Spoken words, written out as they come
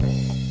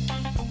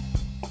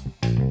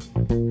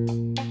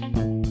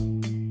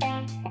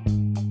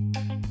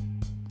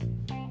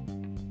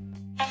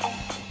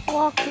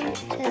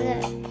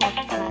the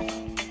podcast.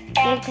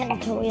 Luke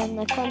and Tori on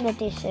the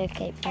Comedy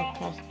Circuit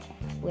podcast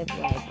with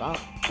Robot.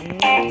 I'm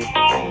going to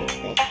play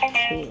this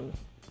tune.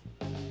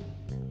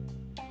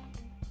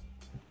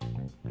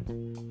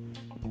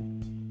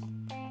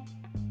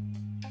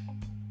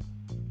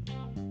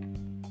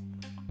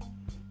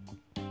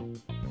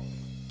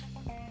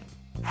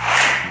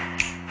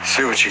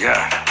 See what you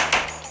got.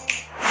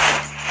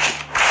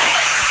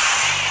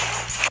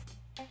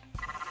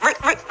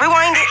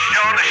 Rewind it.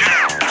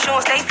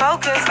 Sean, stay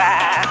focused.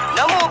 Bye.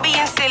 No more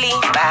being silly.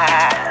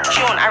 Bye.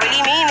 Sean, I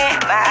really mean it.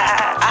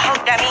 Bye. I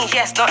hope that means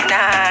yes, not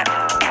nah.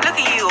 Look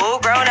at you, all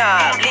grown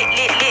up. Lit.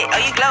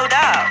 Are you glowed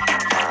up?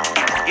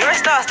 You're a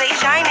star, stay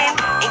shining.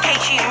 In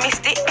case you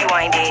missed it,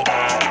 rewind it.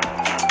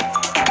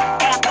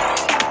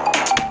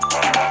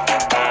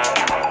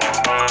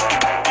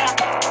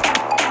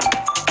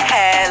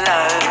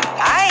 Hello.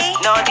 Hi.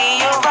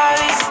 Nadia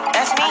Rose.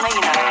 That's me. I know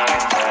you know.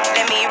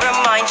 Let me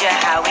remind you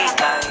how it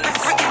goes.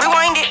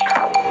 Rewind it.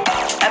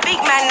 A big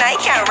man now, he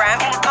can't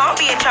ramp. Can't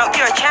be a chump,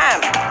 you're a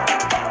champ.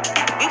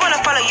 We wanna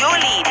follow your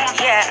lead.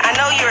 Yeah, I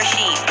know you're a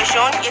sheep, but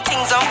Sean, your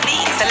thing's on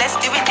fleek. So let's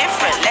do it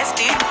different. Let's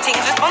do things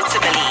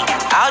responsibly.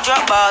 I'll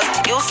drop bars,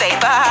 you'll say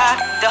bah.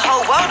 The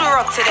whole world will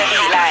rock to the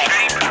beat like.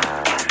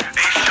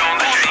 He's Sean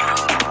the sheep.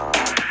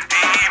 He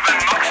even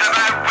knocks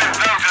about with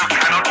those who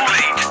cannot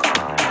bleed.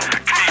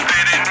 Keep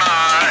it in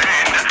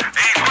mind.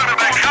 He's one of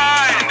a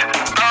kind.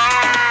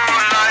 Oh,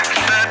 life's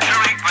a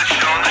treat with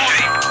Sean the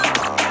sheep.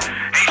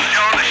 He's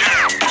Sean the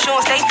sheep. Sean,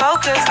 stay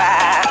focused.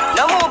 Bye.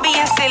 No more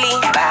being silly.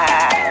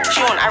 Bye.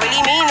 Sean, I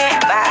really mean it.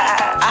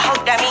 Bye. I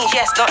hope that means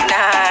yes, not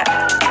nah.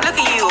 Look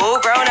at you, all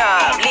grown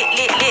up. Lit.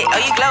 Are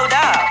you glowed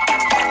up?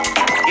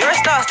 You're a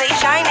star, stay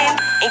shining.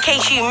 In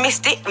case you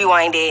missed it,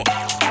 rewind it.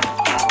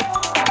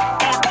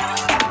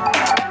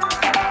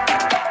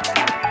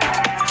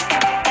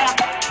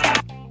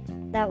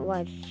 That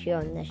was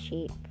Sean the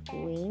Sheep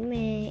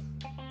remix.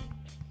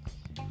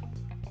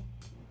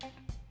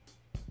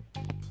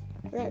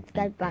 Let's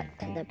go back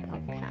to the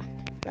podcast.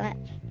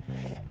 Let's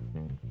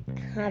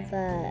have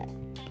a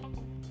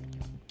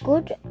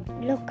good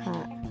look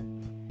at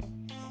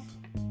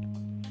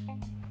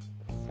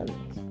some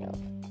stuff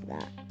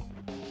that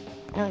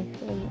I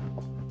think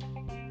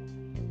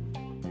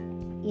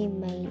you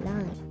may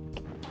like.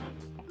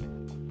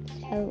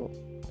 So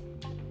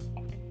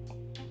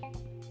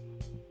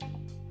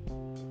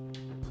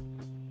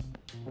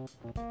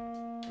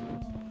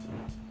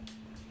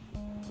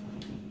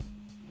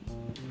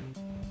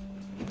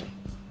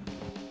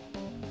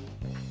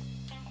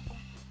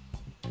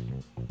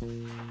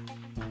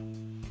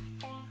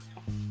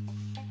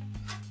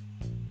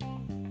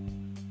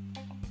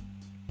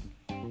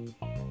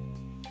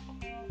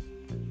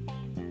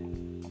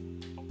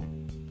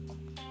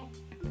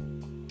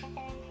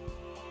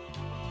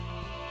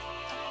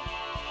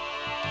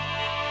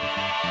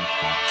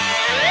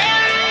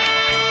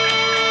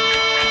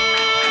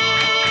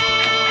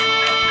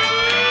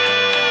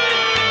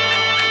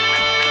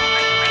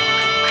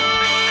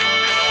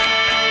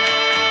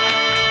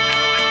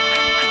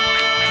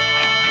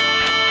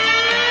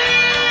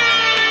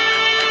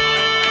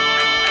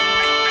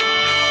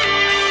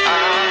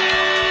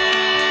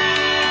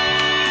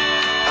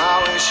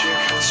You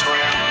can swim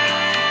like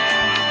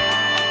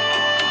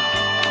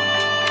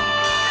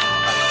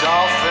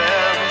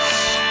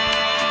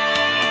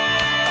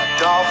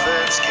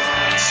dolphins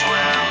can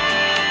swim.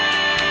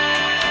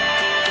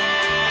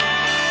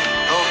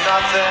 No,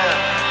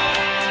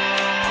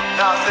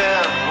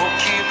 nothing will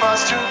keep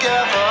us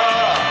together.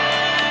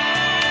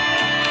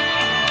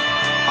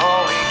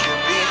 Oh, we can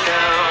be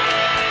down.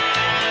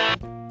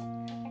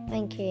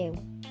 thank you.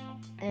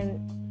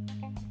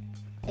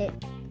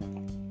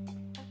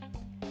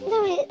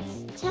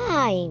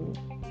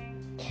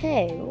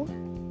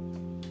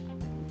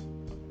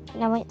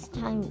 Now it's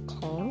time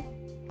to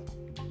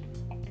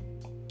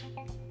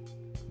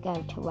go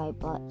to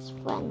Robot's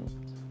friends.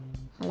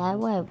 Hello,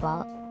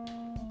 Robot.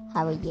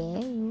 How are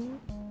you?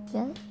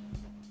 Good?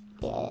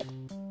 Good.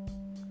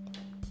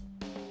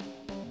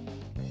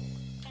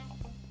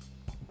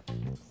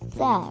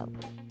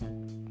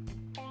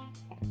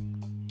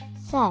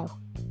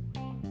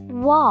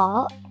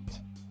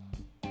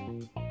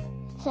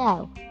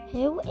 So,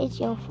 who is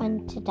your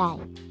friend today?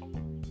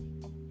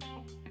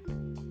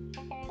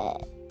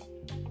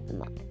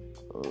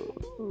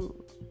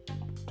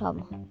 Tom.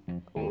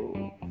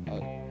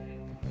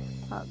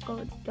 I'll go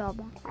with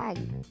Tom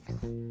Hanks.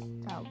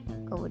 I'll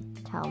go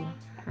with Tom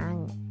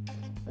Hanks.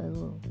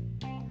 Ooh.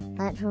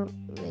 Let's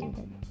ring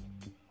him.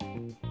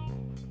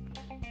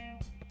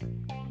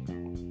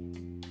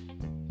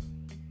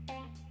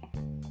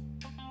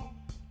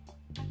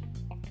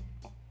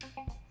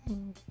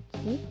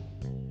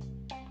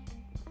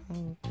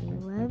 Thank you,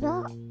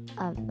 Robot.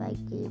 Thank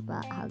you,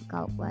 Matt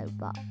Hancock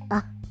Robot.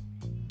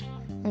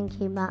 Thank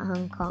you, Matt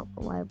Hancock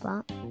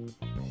Robot.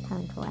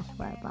 Time to ask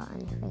Robot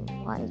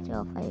anything. What is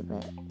your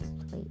favourite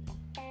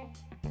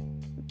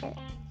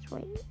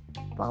sweet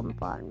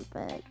bonbon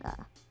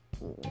burger?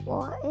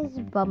 What is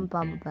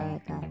bonbon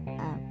burger?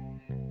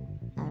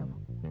 Oh,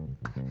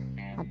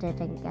 I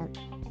didn't get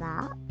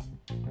that.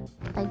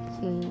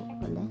 Thank you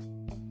for listening.